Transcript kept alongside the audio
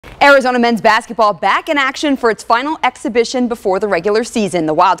Arizona men's basketball back in action for its final exhibition before the regular season.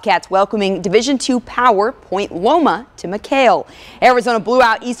 The Wildcats welcoming Division II power Point Loma to McHale. Arizona blew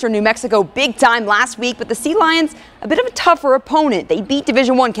out Eastern New Mexico big time last week, but the Sea Lions a bit of a tougher opponent. They beat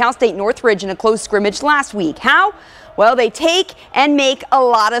Division I Cal State Northridge in a close scrimmage last week. How? Well, they take and make a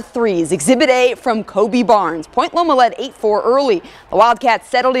lot of threes. Exhibit A from Kobe Barnes. Point Loma led 8-4 early. The Wildcats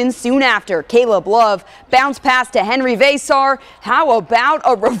settled in soon after. Caleb Love bounced pass to Henry Vasar. How about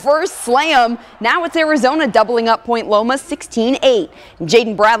a reverse slam? Now it's Arizona doubling up Point Loma 16-8.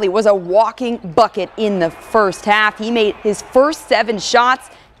 Jaden Bradley was a walking bucket in the first half. He made his first 7 shots,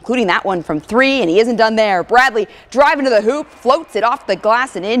 including that one from 3, and he isn't done there. Bradley driving to the hoop, floats it off the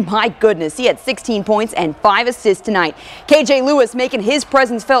glass and in. My goodness, he had 16 points and 5 assists tonight. KJ Lewis making his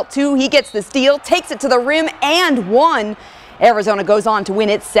presence felt too. He gets the steal, takes it to the rim and one. Arizona goes on to win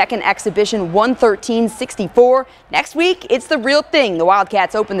its second exhibition 113-64. Next week, it's the real thing. The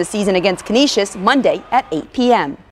Wildcats open the season against Canisius Monday at 8 p.m.